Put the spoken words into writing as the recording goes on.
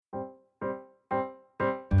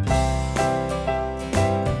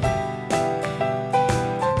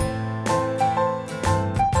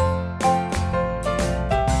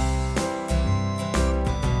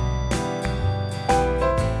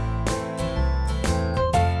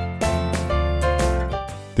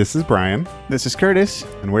This is Brian. This is Curtis.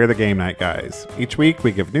 And we're the Game Night Guys. Each week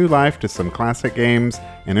we give new life to some classic games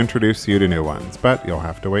and introduce you to new ones, but you'll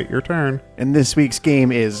have to wait your turn. And this week's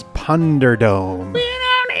game is Punderdome. We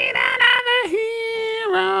don't need another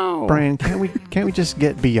hero. Brian, can't we just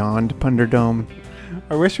get beyond Punderdome?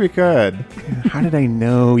 I wish we could. How did I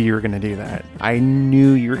know you were going to do that? I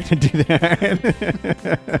knew you were going to do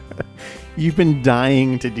that. You've been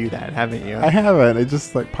dying to do that, haven't you? I haven't. It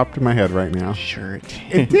just popped in my head right now. Sure it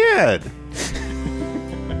did. It did.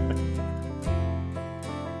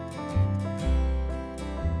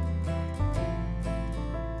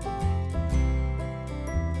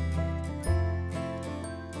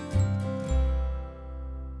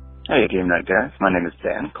 Hey, Game Night guys. My name is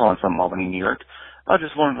Dan, calling from Albany, New York. I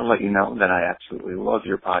just wanted to let you know that I absolutely love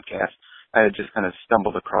your podcast. I had just kind of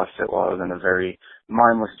stumbled across it while I was in a very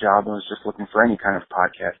mindless job and was just looking for any kind of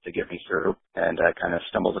podcast to get me through. And I kind of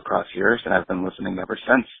stumbled across yours, and I've been listening ever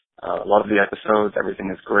since. Love the episodes.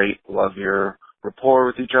 Everything is great. Love your rapport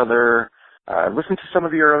with each other. Listened to some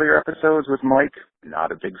of the earlier episodes with Mike.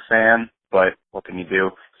 Not a big fan, but what can you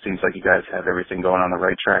do? Seems like you guys have everything going on the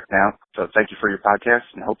right track now. So thank you for your podcast,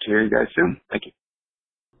 and hope to hear you guys soon. Thank you.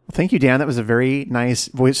 Thank you, Dan. That was a very nice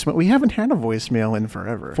voicemail. We haven't had a voicemail in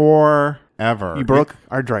forever. Forever. You broke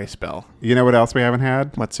our dry spell. You know what else we haven't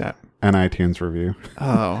had? What's that? An iTunes review.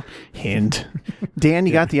 Oh, hint. Dan,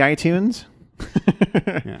 you got the iTunes?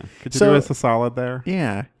 Yeah. Could you do us a solid there?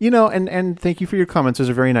 Yeah. And thank you for your comments. Those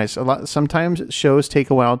are very nice. Sometimes shows take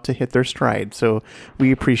a while to hit their stride, so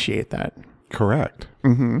we appreciate that. Correct.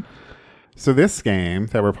 Mm-hmm. So this game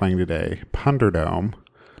that we're playing today, Punderdome,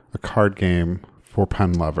 a card game for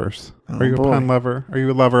pun lovers. Are you a pun lover? Are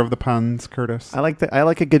you a lover of the puns, Curtis? I like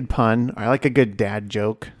a good pun. I like a good dad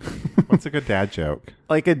joke. What's a good dad joke?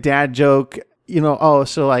 Like a dad joke,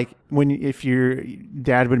 if your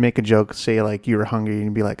dad would make a joke, say like you were hungry, and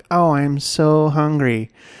you'd be like, "Oh, I'm so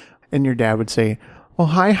hungry," and your dad would say, "Well,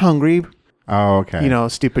 hi, hungry." Oh, okay.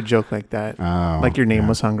 Stupid joke like that. Oh, like your name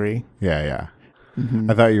was Hungry. Yeah.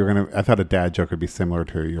 Mm-hmm. I thought a dad joke would be similar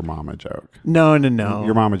to your mama joke. No.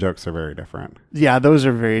 Your mama jokes are very different. Yeah, those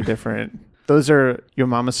are very different. Those are, your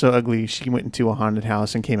mama's so ugly, she went into a haunted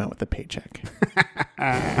house and came out with a paycheck.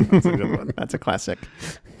 That's a good one. That's a classic.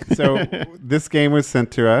 So this game was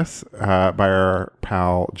sent to us by our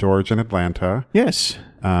pal George in Atlanta. Yes.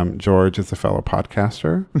 George is a fellow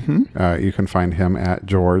podcaster. Mm-hmm. You can find him at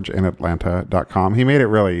georgeinatlanta.com. He made it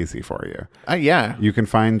really easy for you. Yeah. You can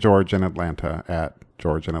find George in Atlanta at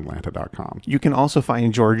georgeinatlanta.com. You can also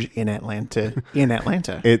find George in Atlanta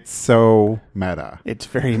It's so meta. It's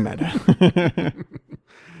very meta.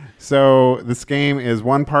 So this game is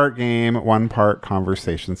one part game, one part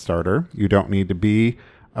conversation starter. You don't need to be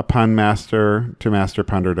a pun master to master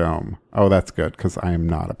Punderdome. Oh, that's good, because I am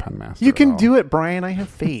not a pun master. You can do it, Brian. I have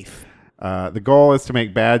faith. The goal is to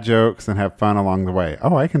make bad jokes and have fun along the way.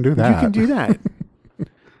 Oh, I can do that. You can do that.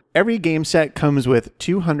 Every game set comes with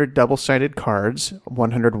 200 double-sided cards,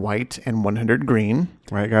 100 white and 100 green.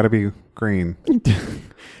 Right, got to be green.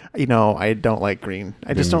 I don't like green.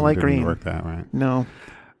 I just don't like green. Didn't work that right. No.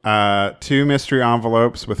 2 mystery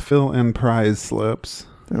envelopes with fill-in prize slips.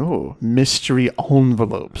 Oh, mystery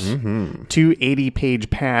envelopes. Mm-hmm. 2 80-page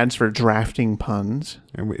pads for drafting puns.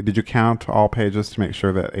 Did you count all pages to make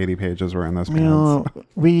sure that 80 pages were in those pads? No,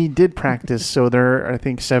 we did practice, so there are, I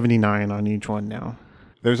think, 79 on each one now.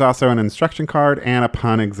 There's also an instruction card and a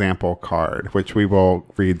pun example card, which we will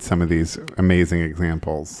read some of these amazing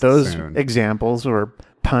examples Those soon. Examples were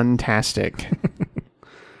puntastic.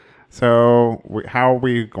 So how are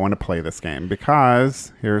we going to play this game?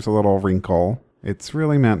 Because here's a little wrinkle. It's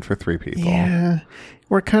really meant for 3 people. Yeah.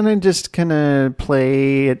 We're kind of just going to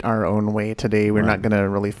play it our own way today. We're not going to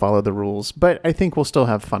really follow the rules, but I think we'll still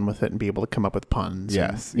have fun with it and be able to come up with puns.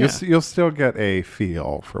 Yes. You'll still get a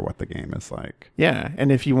feel for what the game is like. Yeah.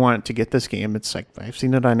 And if you want to get this game, it's like, I've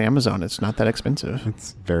seen it on Amazon. It's not that expensive.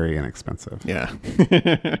 It's very inexpensive. Yeah.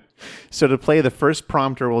 So to play, the first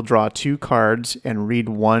prompter will draw 2 cards and read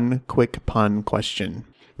 1 quick pun question.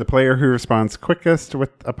 The player who responds quickest with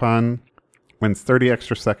a pun wins 30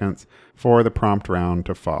 extra seconds for the prompt round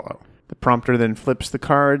to follow. The prompter then flips the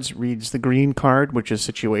cards, reads the green card, which is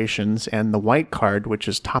situations, and the white card, which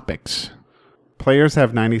is topics. Players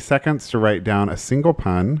have 90 seconds to write down a single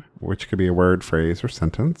pun, which could be a word, phrase, or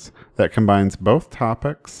sentence, that combines both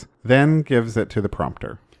topics, then gives it to the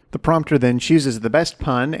prompter. The prompter then chooses the best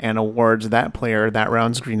pun and awards that player that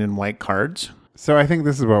round's green and white cards. So I think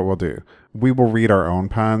this is what we'll do. We will read our own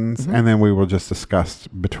puns, and then we will just discuss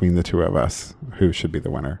between the two of us who should be the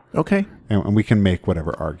winner. Okay. And we can make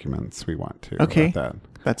whatever arguments we want to okay. about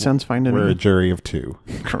that. That sounds fine to me. We're a jury of 2.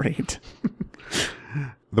 Great.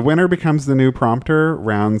 The winner becomes the new prompter.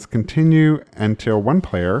 Rounds continue until one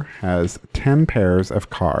player has 10 pairs of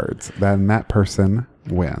cards. Then that person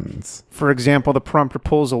wins. For example, the prompter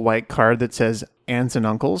pulls a white card that says aunts and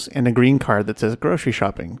uncles and a green card that says grocery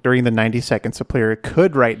shopping. During the 90 seconds, a player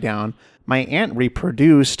could write down, my aunt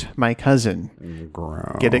reproduced my cousin.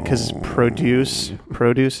 Gross. Get it? Because produce.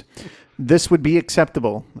 This would be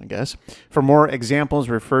acceptable, I guess. For more examples,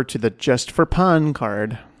 refer to the Just for Pun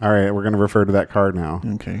card. All right, we're going to refer to that card now.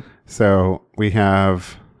 Okay. So we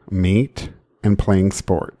have meat and playing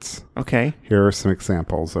sports. Okay. Here are some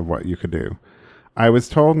examples of what you could do. I was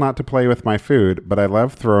told not to play with my food, but I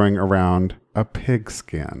love throwing around a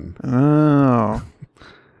pigskin. Oh.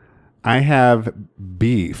 I have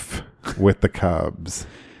beef with the Cubs.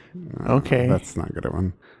 Okay. That's not a good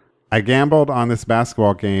one. I gambled on this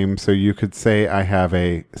basketball game, so you could say I have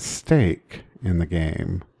a stake in the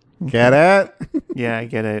game. Get it? Yeah, I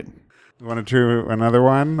get it. You want to do another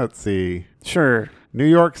one? Let's see. Sure. New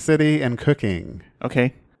York City and cooking.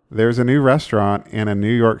 Okay. There's a new restaurant in a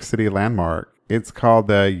New York City landmark. It's called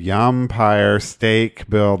the Yumpire Steak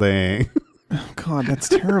Building. Oh, God, that's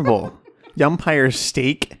terrible. Yumpire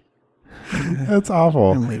steak. That's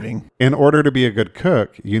awful. I'm leaving. In order to be a good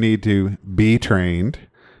cook, you need to be trained.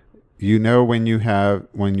 You know when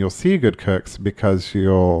you'll see good cooks because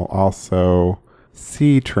you'll also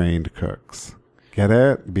see trained cooks. Get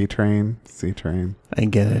it? Be trained, see trained. I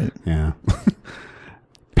get it. Yeah.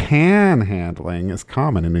 Panhandling is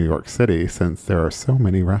common in New York City since there are so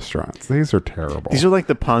many restaurants. These are terrible. These are like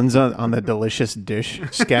the puns on the Delicious Dish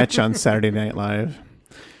sketch on Saturday Night Live.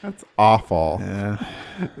 That's awful. Yeah.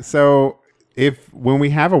 So when we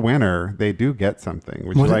have a winner, they do get something.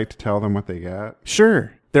 Would you like to tell them what they get?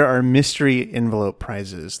 Sure. There are mystery envelope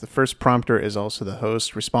prizes. The first prompter is also the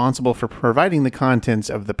host, responsible for providing the contents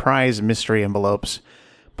of the prize mystery envelopes.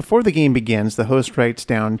 Before the game begins, the host writes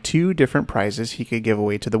down 2 different prizes he could give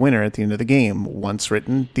away to the winner at the end of the game. Once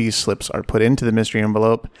written, these slips are put into the mystery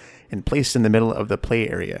envelope and placed in the middle of the play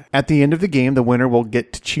area. At the end of the game, the winner will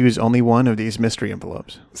get to choose only one of these mystery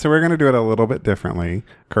envelopes. So we're going to do it a little bit differently.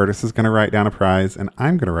 Curtis is going to write down a prize, and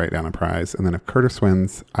I'm going to write down a prize. And then if Curtis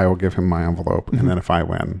wins, I will give him my envelope. Mm-hmm. And then if I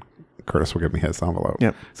win, Curtis will give me his envelope.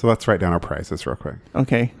 Yep. So let's write down our prizes real quick.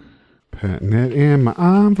 Okay. Putting it in my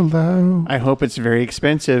envelope. I hope it's very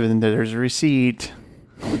expensive and there's a receipt.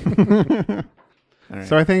 All right.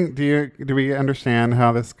 So I think, do we understand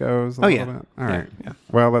how this goes a little bit? All right. Yeah.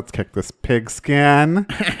 Well, let's kick this pigskin.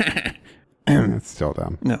 It's still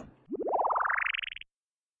dumb. No.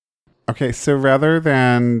 Okay, so rather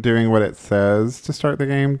than doing what it says to start the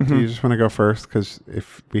game, do you just want to go first? Because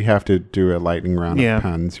if we have to do a lightning round of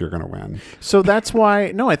puns, you're going to win. So that's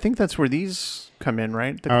why, I think that's where these come in,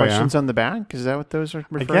 right? The questions on the back? Is that what those are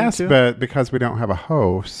referring to? I guess, but because we don't have a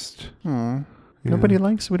host. Nobody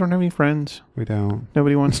likes, we don't have any friends. We don't.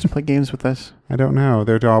 Nobody wants to play games with us. I don't know.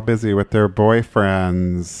 They're all busy with their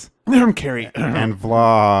boyfriends. I'm Carrie. And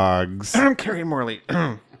vlogs. I'm Carrie Morley.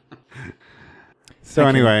 So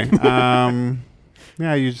anyway,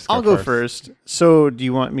 you just I'll go first. So do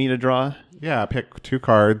you want me to draw? Yeah, pick 2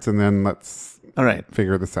 cards and then let's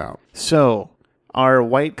figure this out. So our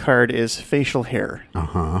white card is facial hair.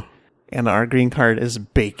 Uh-huh. And our green card is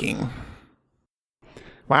baking.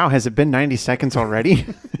 Wow, has it been 90 seconds already?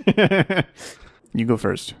 You go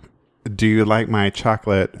first. Do you like my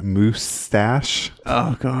chocolate moustache?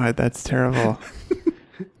 Oh, God, that's terrible.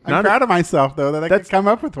 I'm proud of myself, though, that I could come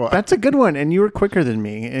up with one. That's a good one, and you were quicker than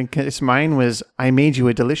me. And mine was, I made you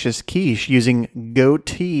a delicious quiche using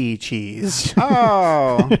goatee cheese.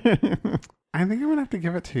 Oh. I think I'm going to have to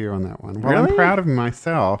give it to you on that one. Well, really? I'm proud of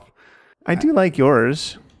myself. I do like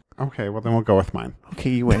yours. Okay, well, then we'll go with mine. Okay,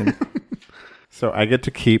 you win. So I get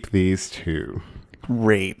to keep these 2.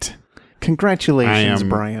 Great. Congratulations,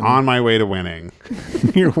 Brian. I am on my way to winning.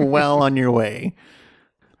 You're well on your way.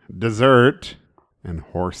 Dessert and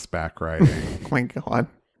horseback riding. Oh my God.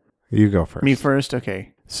 You go first. Me first?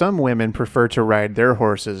 Okay. Some women prefer to ride their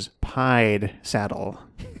horses pied saddle.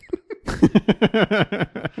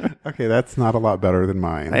 Okay, that's not a lot better than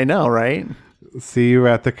mine. I know, right? See you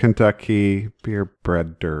at the Kentucky Beer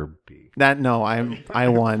Bread Derby. I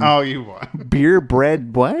won. Oh, you won. Beer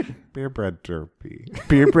bread what? Beer Bread Derby.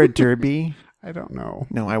 Beer bread derby? I don't know.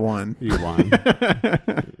 No, I won. You won.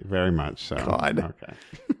 Very much so. God. Okay.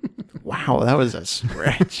 Wow, that was a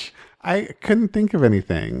stretch. I couldn't think of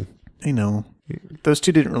anything. I know. Those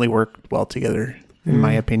 2 didn't really work well together, in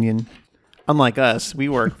my opinion. Unlike us, we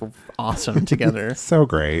work awesome together. So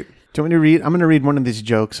great. Do you want me to read? I'm going to read one of these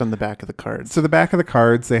jokes on the back of the cards. So the back of the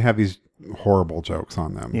cards, they have these horrible jokes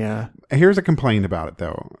on them. Yeah. Here's a complaint about it,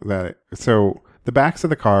 though. So The backs of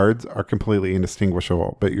the cards are completely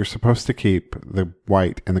indistinguishable, but you're supposed to keep the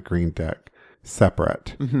white and the green deck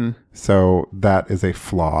separate. Mm-hmm. So that is a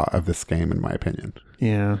flaw of this game, in my opinion.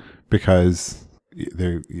 Yeah. Because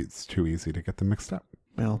it's too easy to get them mixed up.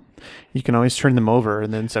 Well, you can always turn them over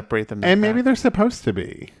and then separate them. And maybe they're supposed to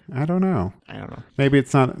be. I don't know. Maybe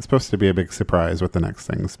it's not supposed to be a big surprise what the next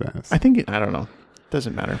thing is. I don't know.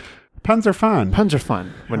 Doesn't matter. Puns are fun. Puns are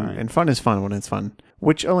fun. And fun is fun when it's fun.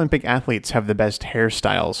 Which Olympic athletes have the best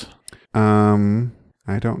hairstyles?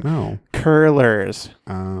 I don't know. Curlers.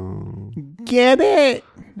 Oh. Get it?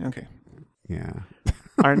 Okay. Yeah.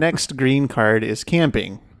 Our next green card is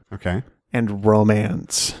camping. Okay. And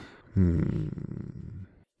romance.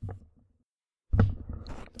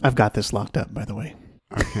 I've got this locked up, by the way.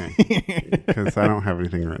 Okay. Because I don't have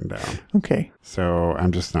anything written down. Okay. So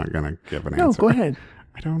I'm just not going to give an answer. No, go ahead.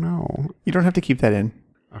 I don't know. You don't have to keep that in.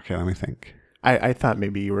 Okay, let me think. I thought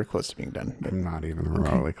maybe you were close to being done. But I'm not even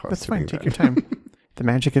remotely close That's to being fine. Take done. your time. The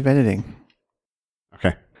magic of editing.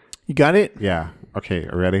 Okay. You got it? Yeah. Okay,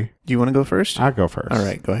 ready? Do you want to go first? I'll go first. All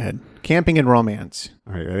right, go ahead. Camping and romance.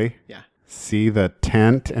 All right, ready? Yeah. See the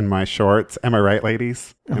tent in my shorts. Am I right,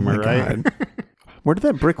 ladies? Am I right? God. Where did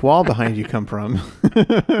that brick wall behind you come from?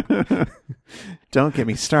 Don't get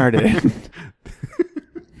me started.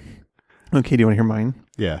 Okay, do you want to hear mine?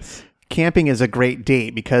 Yes. Camping is a great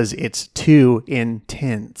date because it's too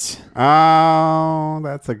intense. Oh,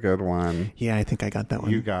 that's a good one. Yeah, I think I got that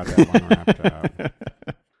one. You got that one wrapped up.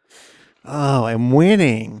 Oh, I'm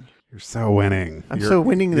winning. You're so winning. I'm so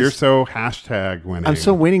winning this. You're so hashtag winning. I'm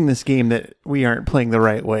so winning this game that we aren't playing the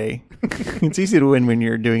right way. It's easy to win when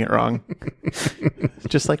you're doing it wrong.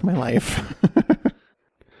 Just like my life.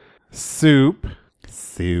 Soup.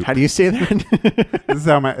 How do you say that? This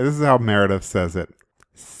is how Meredith says it.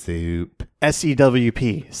 Soup.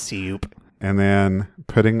 SEWP. Soup. And then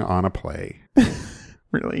putting on a play.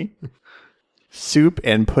 Really? Soup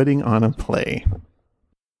and putting on a play.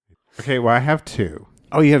 Okay, well, I have two.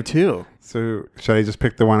 Oh, you have two. So should I just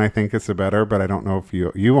pick the one I think is the better, but I don't know if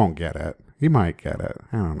you won't get it. You might get it.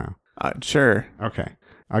 I don't know. Sure. Okay.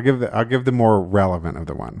 I'll give the more relevant of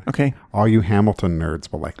the one. Okay. All you Hamilton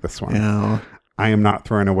nerds will like this one. No. I am not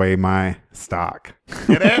throwing away my stock.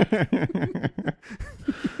 Get it?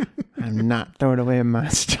 I'm not throwing away my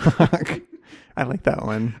stock. I like that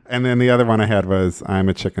one. And then the other one I had was I'm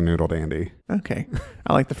a chicken noodle dandy. Okay.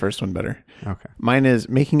 I like the first one better. Okay. Mine is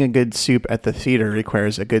making a good soup at the theater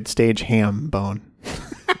requires a good stage ham bone.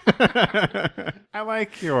 I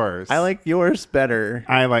like yours. I like yours better.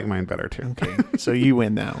 I like mine better too. Okay. So you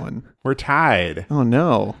win that one. We're tied. Oh,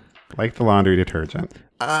 no. Like the laundry detergent.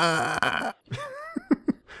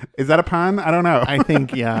 Is that a pun? I don't know. I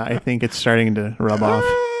think it's starting to rub off.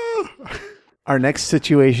 Our next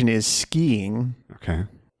situation is skiing. Okay.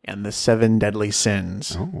 And the 7 deadly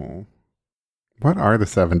sins. Oh. What are the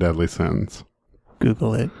 7 deadly sins?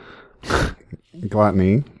 Google it.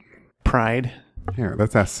 Gluttony. Pride. Here,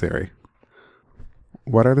 let's ask Siri.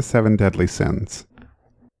 What are the 7 deadly sins?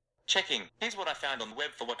 Checking. Here's what I found on the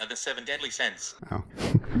web for what are the 7 deadly sins. Oh.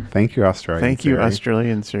 Thank you, Australian Thank you, Siri.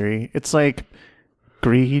 Australian Siri. It's like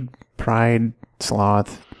greed, pride,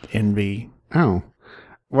 sloth, envy. Oh.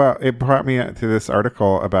 Well, it brought me to this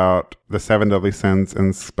article about the 7 deadly sins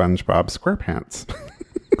in SpongeBob SquarePants.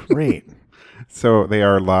 Great. So they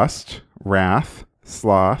are lust, wrath,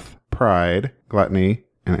 sloth, pride, gluttony,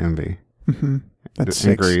 and envy. Mm-hmm. That's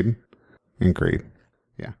and 6. greed. And greed.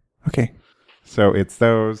 Yeah. Okay. So it's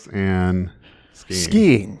those and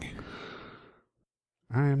skiing.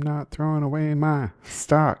 I am not throwing away my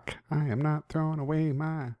stock. I am not throwing away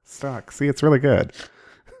my stock. See, it's really good.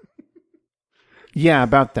 Yeah,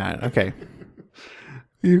 about that. Okay.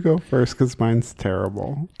 You go first because mine's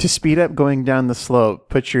terrible. To speed up going down the slope,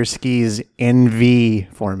 put your skis in V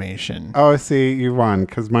formation. Oh, see, you won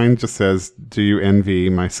because mine just says, do you envy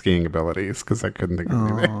my skiing abilities? Because I couldn't think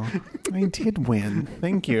of anything. I did win.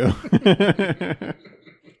 Thank you.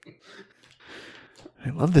 I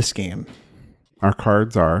love this game. Our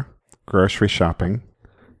cards are grocery shopping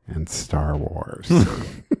and Star Wars.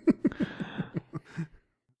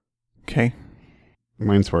 Okay.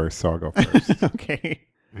 Mine's worse, so I'll go first. Okay.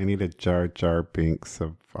 I need a Jar Jar Binks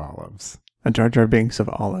of olives. A Jar Jar Binks of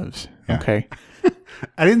olives. Yeah. Okay.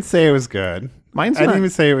 I didn't say it was good. I didn't even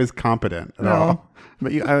say it was competent at all.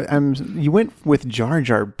 But you went with Jar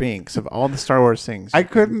Jar Binks of all the Star Wars things. I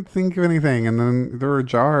couldn't think of anything, and then there were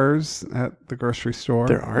jars at the grocery store.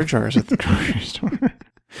 There are jars at the grocery store.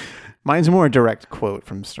 Mine's a more direct quote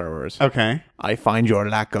from Star Wars. Okay. I find your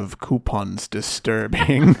lack of coupons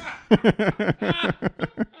disturbing.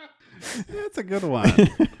 That's a good one.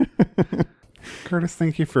 Curtis,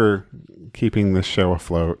 thank you for keeping the show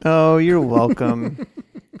afloat. Oh, you're welcome.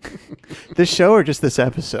 This show or just this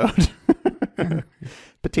episode?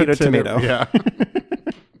 Potato, tomato. Yeah.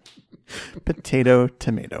 Potato,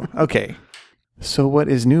 tomato. Okay. So what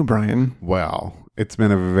is new, Brian? Well, it's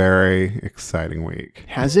been a very exciting week.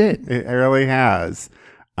 Has it? It really has.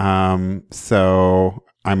 So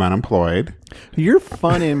I'm unemployed. You're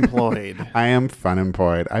fun employed. I am fun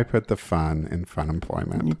employed. I put the fun in fun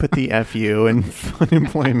employment. You put the FU in fun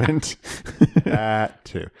employment. That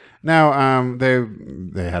too. No,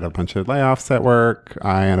 they had a bunch of layoffs at work.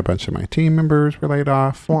 I and a bunch of my team members were laid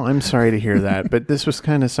off. Well, I'm sorry to hear that, but this was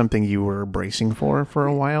kind of something you were bracing for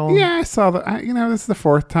a while. Yeah, I saw that. This is the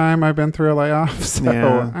fourth time I've been through a layoff, so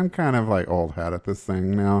Yeah. I'm kind of like old hat at this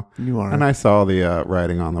thing now. You are. And I saw the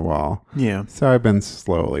writing on the wall. Yeah. So I've been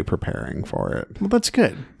slowly preparing for it. Well, that's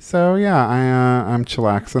good. So yeah, I'm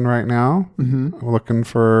chillaxing right now. Mm-hmm. Looking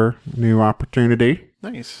for new opportunity.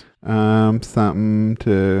 Nice. Something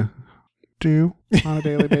to do on a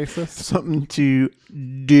daily basis. Something to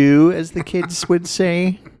do, as the kids would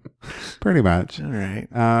say. Pretty much. All right.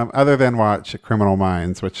 Other than watch Criminal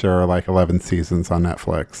Minds, which are like 11 seasons on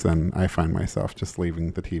Netflix, and I find myself just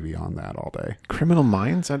leaving the TV on that all day. Criminal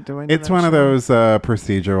Minds? Do I know It's that one of show? those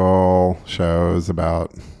procedural shows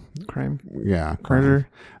about Crime. murder.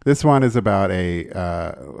 This one is about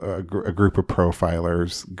a group of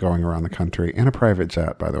profilers going around the country in a private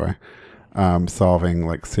jet, by the way, solving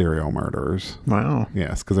like serial murders. Wow.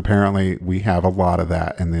 Yes, because apparently we have a lot of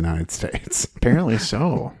that in the United States. Apparently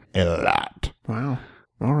so. A lot. Wow.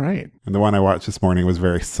 All right. And the one I watched this morning was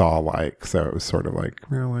very Saw-like, so it was sort of like,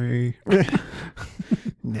 really?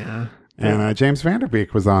 Nah. And James Van Der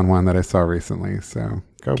Beek was on one that I saw recently, so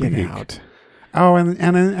go Get Beek. out. Oh,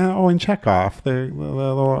 and Chekhov, the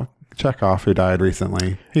little Chekhov who died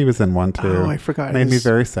recently. He was in one too. Oh, I forgot Made me his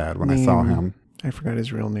very sad when I saw him. I forgot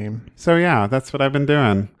his real name. So yeah, that's what I've been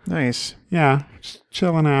doing. Nice. Yeah, just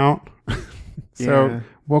chilling out. So Yeah.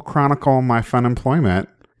 we'll chronicle my fun employment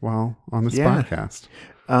while on this Yeah. podcast.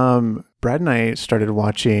 Brad and I started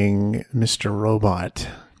watching Mr. Robot,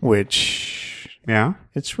 which Yeah?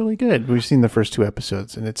 it's really good. We've seen the first 2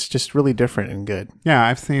 episodes, and it's just really different and good. Yeah,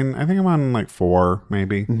 I think I'm on like 4,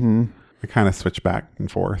 maybe. Mm-hmm. I kind of switch back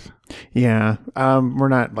and forth. Yeah. We're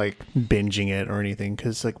not like binging it or anything,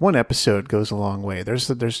 because like one episode goes a long way. There's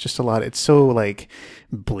just a lot. It's so like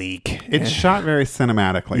bleak. It's shot very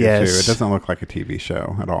cinematically Yes. too. It doesn't look like a TV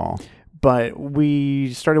show at all. But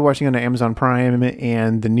we started watching on Amazon Prime,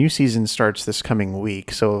 and the new season starts this coming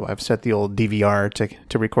week. So I've set the old DVR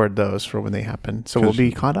to record those for when they happen. So we'll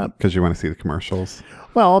be caught up. Because you want to see the commercials.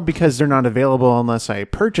 Well, because they're not available unless I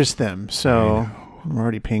purchase them. So I'm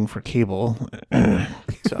already paying for cable.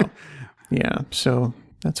 So, yeah. So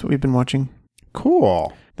that's what we've been watching.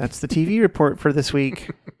 Cool. That's the TV report for this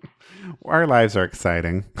week. Our lives are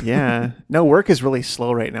exciting. Yeah. No, work is really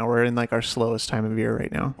slow right now. We're in like our slowest time of year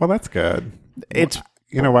right now. Well, that's good. It's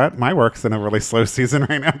You know what? My work's in a really slow season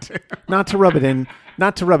right now too. not to rub it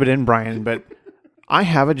in, Brian, but I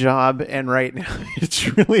have a job, and right now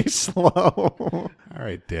it's really slow. All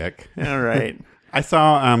right, Dick. All right. I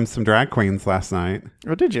saw some drag queens last night.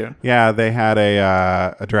 Oh, did you? Yeah, they had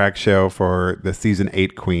a drag show for the season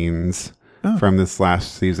 8 queens from this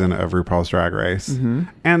last season of RuPaul's Drag Race. Mm-hmm.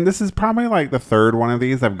 And this is probably like the 3rd one of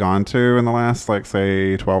these I've gone to in the last, like,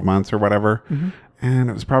 say, 12 months or whatever. Mm-hmm. And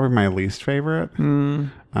it was probably my least favorite.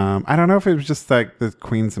 I don't know if it was just like the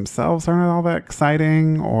queens themselves aren't all that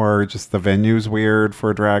exciting, or just the venue's weird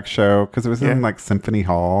for a drag show, because it was in like Symphony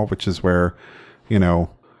Hall, which is where,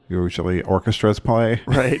 usually orchestras play.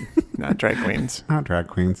 Right. Not drag queens. Not drag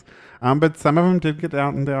queens. But some of them did get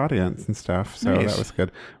out in the audience and stuff, so Nice. that was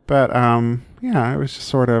good. But it was just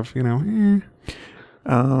sort of,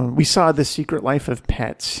 We saw The Secret Life of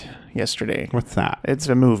Pets yesterday. What's that? It's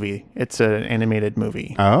a movie. It's an animated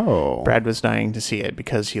movie. Oh. Brad was dying to see it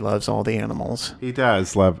because he loves all the animals. He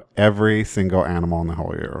does love every single animal in the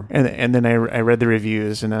whole year. And then I read the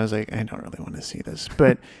reviews, and I was like, I don't really want to see this.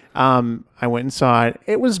 But I went and saw it.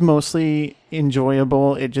 It was mostly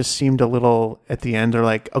enjoyable. It just seemed a little, at the end, they're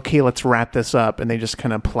like, okay, let's wrap this up. And they just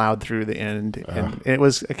kind of plowed through the end. And it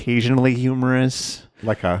was occasionally humorous.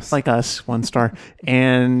 Like us. Like us, 1 star.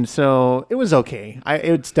 And so it was okay.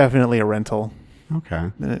 It's definitely a rental. Okay.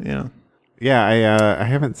 Yeah. Yeah, I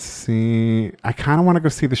haven't seen... I kind of want to go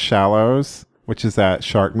see The Shallows, which is that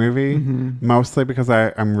shark movie, mostly because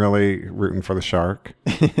I'm really rooting for the shark.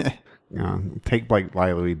 Take Blake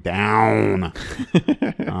Lively down.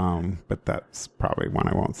 But that's probably one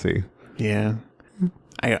I won't see. Yeah.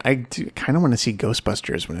 I kind of want to see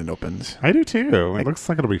Ghostbusters when it opens. I do too. It looks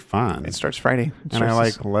like it'll be fun. It starts Friday. And I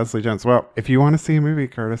like Leslie Jones. Well, if you want to see a movie,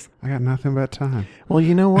 Curtis, I got nothing but time. Well,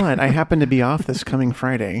 you know what? I happen to be off this coming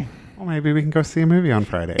Friday. Well, maybe we can go see a movie on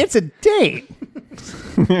Friday. It's a date.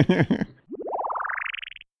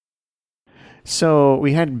 So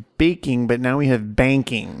we had baking, but now we have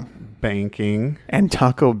banking. Banking. And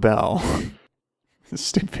Taco Bell.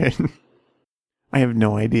 Stupid. I have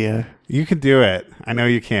no idea. You can do it. I know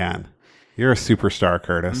you can. You're a superstar,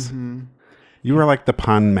 Curtis. Mm-hmm. You are like the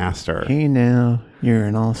pun master. Hey now, you're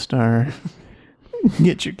an all-star.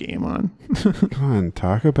 Get your game on. Come on,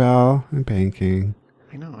 Taco Bell and banking.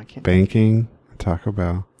 I know, I can't. Banking, Taco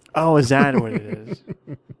Bell. Oh, is that what it is?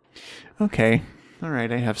 Okay. All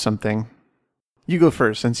right, I have something. You go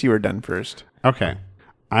first, since you were done first. Okay.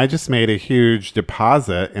 I just made a huge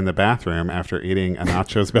deposit in the bathroom after eating a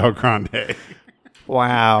Nachos Bel Grande.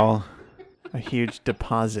 Wow. A huge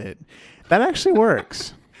deposit. That actually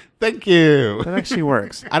works. Thank you. That actually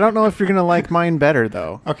works. I don't know if you're going to like mine better,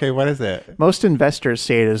 though. Okay, what is it? Most investors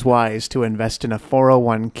say it is wise to invest in a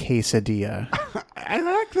 401 quesadilla. I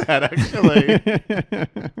like that, actually.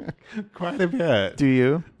 Quite a bit. Do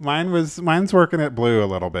you? Mine's working at blue a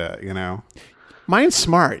little bit, you know. Mine's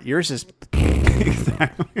smart. Yours is...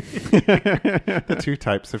 Exactly. The two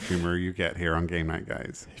types of humor you get here on Game Night,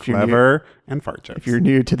 guys. Clever and fart jokes. If you're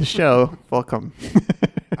new to the show, welcome.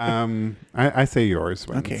 I say yours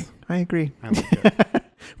wins. Okay, I agree. I like it.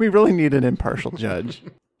 We really need an impartial judge.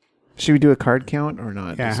 Should we do a card count or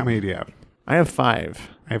not? Yeah, how many do you have? I have 5.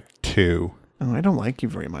 I have 2. Oh, I don't like you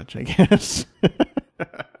very much, I guess.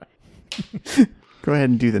 Go ahead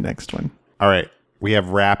and do the next one. All right. We have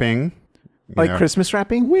wrapping. Like Christmas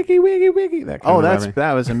wrapping? Wiggy, wiggy, wiggy. That kind of rapping.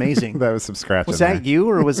 That was amazing. That was some scratching. Was that there. you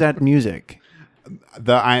or was that music?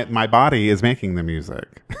 My body is making the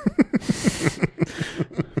music.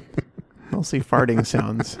 Mostly farting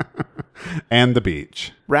sounds. And the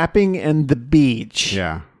beach. Rapping and the beach.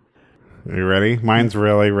 Yeah. Are you ready? Mine's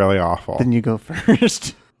really, really awful. Then you go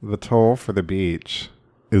first. The toll for the beach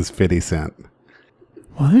is 50 Cent.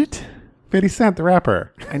 What? 50 Cent, the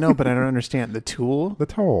rapper. I know, but I don't understand. The tool? The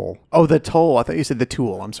toll. Oh, the toll. I thought you said the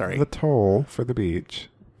tool. I'm sorry. The toll for the beach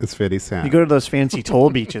is 50 Cent. You go to those fancy toll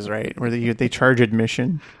beaches, right? Where they charge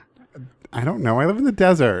admission. I don't know. I live in the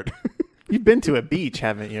desert. You've been to a beach,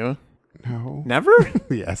 haven't you? No. Never?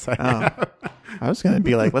 Yes, I have. I was going to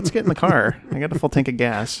be like, let's get in the car. I got a full tank of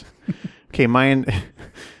gas. Okay, mine.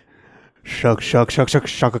 Shaka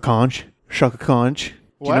conch. Shaka conch.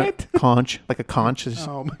 What? Conch. Like a conch is.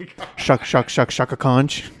 Oh my God. Shaka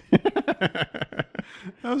conch.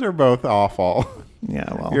 Those are both awful.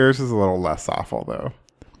 Yeah, well. Yours is a little less awful, though.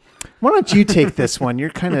 Why don't you take this one?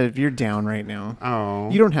 You're down right now.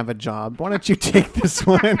 Oh. You don't have a job. Why don't you take this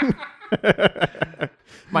one?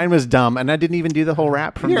 Mine was dumb, and I didn't even do the whole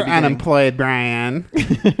rap from the beginning. You're unemployed, Brian.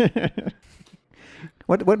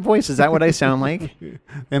 What voice? Is that what I sound like?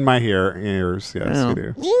 In my ears, yes, Oh. you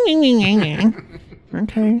do.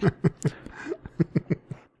 Okay.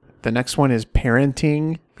 The next one is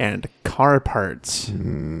parenting and car parts.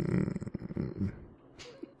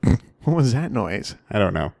 What was that noise? I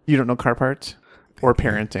don't know. You don't know car parts? Or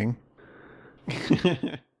parenting?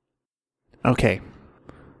 Okay.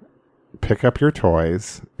 Pick up your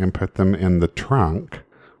toys and put them in the trunk,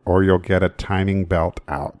 or you'll get a timing belt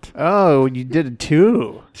out. Oh, you did a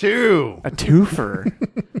 2. 2. A twofer.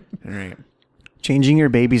 All right. Changing your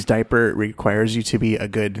baby's diaper requires you to be a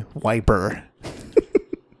good wiper.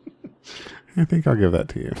 I think I'll give that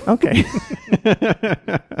to you. Okay.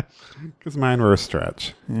 Because mine were a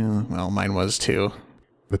stretch. Yeah, well, mine was too.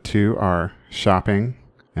 The 2 are shopping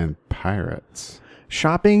and pirates.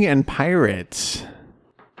 Shopping and pirates.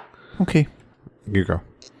 Okay. You go.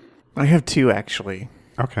 I have 2, actually.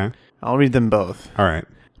 Okay. I'll read them both. All right.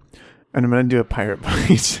 And I'm going to do a pirate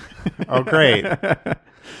voice. Oh, great.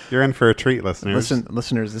 You're in for a treat, listeners.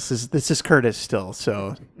 Listeners, this is Curtis still,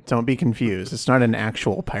 so don't be confused. It's not an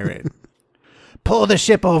actual pirate. Pull the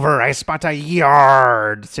ship over. I spot a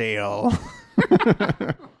yard sail.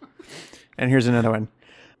 And here's another one.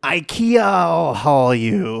 IKEA'll haul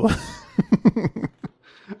you.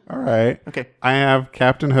 All right. Okay. I have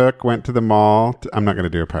Captain Hook went to the mall. I'm not going to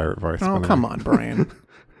do a pirate voice. Oh, come on, Brian.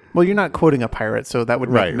 Well, you're not quoting a pirate, so that would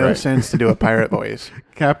make no Right. sense to do a pirate voice.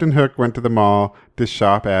 Captain Hook went to the mall to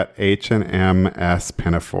shop at H&M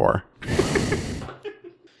Pinafore.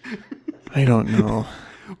 I don't know.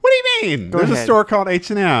 What do you mean? There's ahead. a store called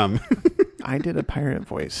H&M. I did a pirate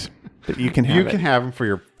voice, but you can have You it. can have them for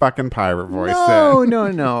your fucking pirate voice.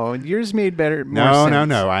 No. Yours made better. More sense.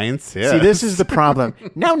 No. I insist. See, this is the problem.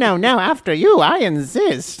 No. After you, I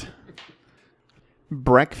insist.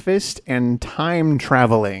 breakfast and time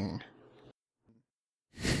traveling.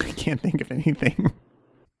 I can't think of anything.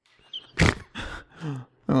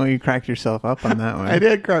 Oh, you cracked yourself up on that one. I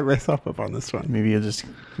did crack myself up on this one. Maybe I'll just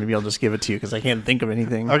give it to you because I can't think of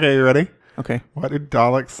anything. Okay, you ready? Okay. What do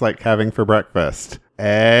Daleks like having for breakfast?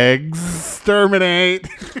 Exterminate.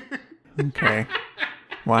 Okay.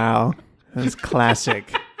 Wow. That's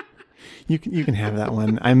classic. You can have that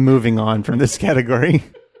one. I'm moving on from this category.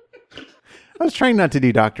 I was trying not to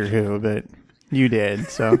do Doctor Who, but you did,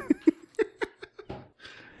 so.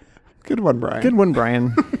 Good one, Brian. Good one,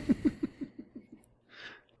 Brian.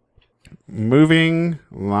 Moving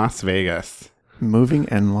Las Vegas. Moving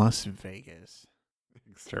and Las Vegas.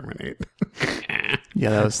 Exterminate.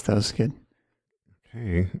 Yeah, that was good.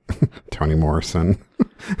 Okay. Toni Morrison.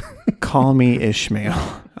 Call me Ishmael.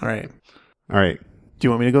 All right. All right. Do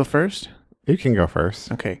you want me to go first? You can go first.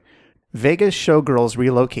 Okay. Vegas showgirls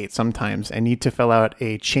relocate sometimes and need to fill out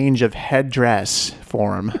a change of headdress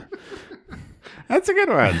form. That's a good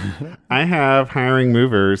one. I have hiring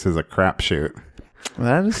movers as a crapshoot.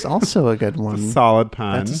 That is also a good one. Solid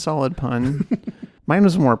pun. That's a solid pun. Mine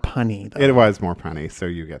was more punny, though. It was more punny, so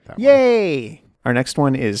you get that one. Yay! Our next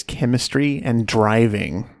one is chemistry and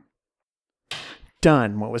driving.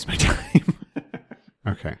 Done. What was my time?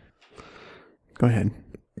 Okay. Go ahead.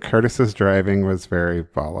 Curtis's driving was very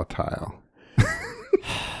volatile.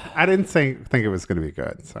 I didn't think it was going to be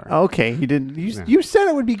good. Sorry. Okay, you did. You said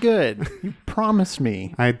it would be good. You promised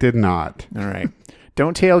me. I did not. All right.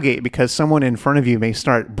 Don't tailgate because someone in front of you may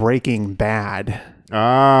start Breaking Bad.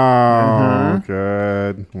 Oh,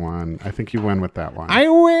 good one. I think you win with that one. I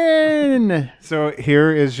win! So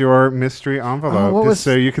here is your mystery envelope, just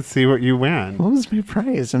so you can see what you win. What was my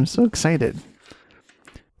prize? I'm so excited.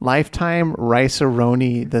 Lifetime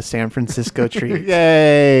Rice-A-Roni, the San Francisco treat.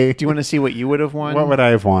 Yay! Do you want to see what you would have won? What would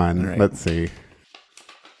I have won? Right. Let's see.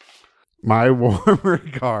 My warm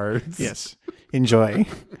regards. Yes. Enjoy.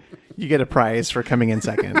 You get a prize for coming in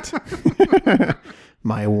second.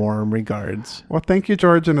 My warm regards. Well, thank you,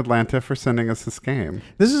 George in Atlanta, for sending us this game.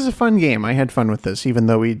 This is a fun game. I had fun with this, even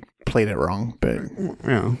though we played it wrong. But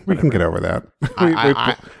Yeah, we can get over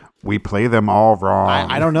that. We play them all wrong.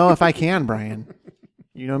 I don't know if I can, Brian.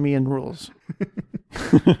 You know me and rules.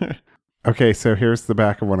 Okay, so here's the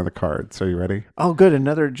back of one of the cards. Are you ready? Oh, good.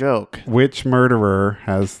 Another joke. Which murderer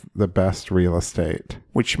has the best real estate?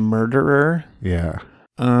 Which murderer? Yeah.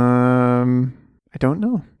 I don't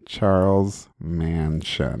know. Charles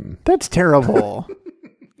Manson. That's terrible.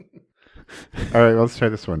 All right, let's try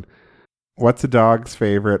this one. What's a dog's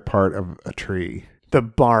favorite part of a tree? The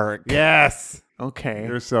bark. Yes. Okay.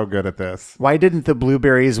 You're so good at this. Why didn't the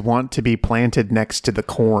blueberries want to be planted next to the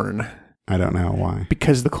corn? I don't know why.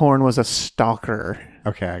 Because the corn was a stalker.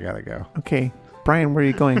 Okay, I gotta go. Okay. Brian, where are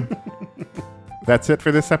you going? That's it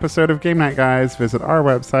for this episode of Game Night Guys. Visit our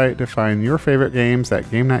website to find your favorite games at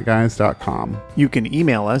GameNightGuys.com. You can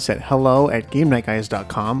email us at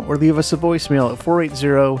hello@GameNightGuys.com or leave us a voicemail at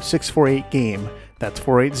 480-648-GAME. That's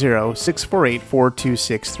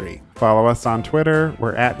 480-648-4263. Follow us on Twitter.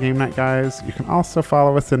 We're at Game Night Guys. You can also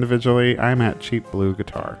follow us individually. I'm at Cheap Blue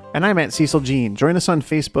Guitar. And I'm at Cecil Jean. Join us on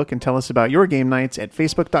Facebook and tell us about your game nights at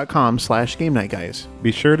facebook.com/GameNightGuys.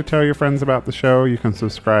 Be sure to tell your friends about the show. You can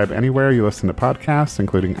subscribe anywhere you listen to podcasts,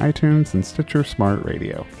 including iTunes and Stitcher Smart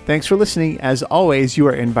Radio. Thanks for listening. As always, you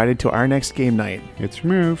are invited to our next game night. It's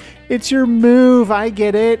your move. It's your move. I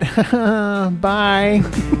get it. Bye.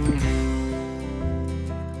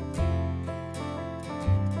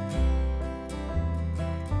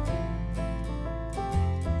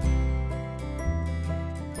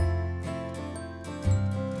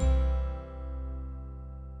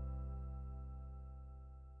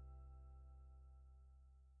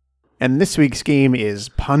 And this week's game is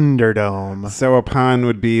Punderdome. So a pun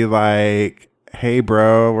would be like, hey,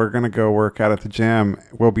 bro, we're going to go work out at the gym.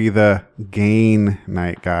 We'll be the Gain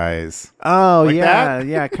Night Guys. Oh, Like yeah. that?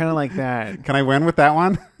 Yeah, kind of like that. Can I win with that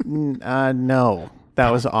one? No, that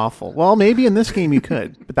was awful. Well, maybe in this game you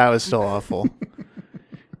could, but that was still awful.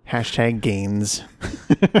 #gains.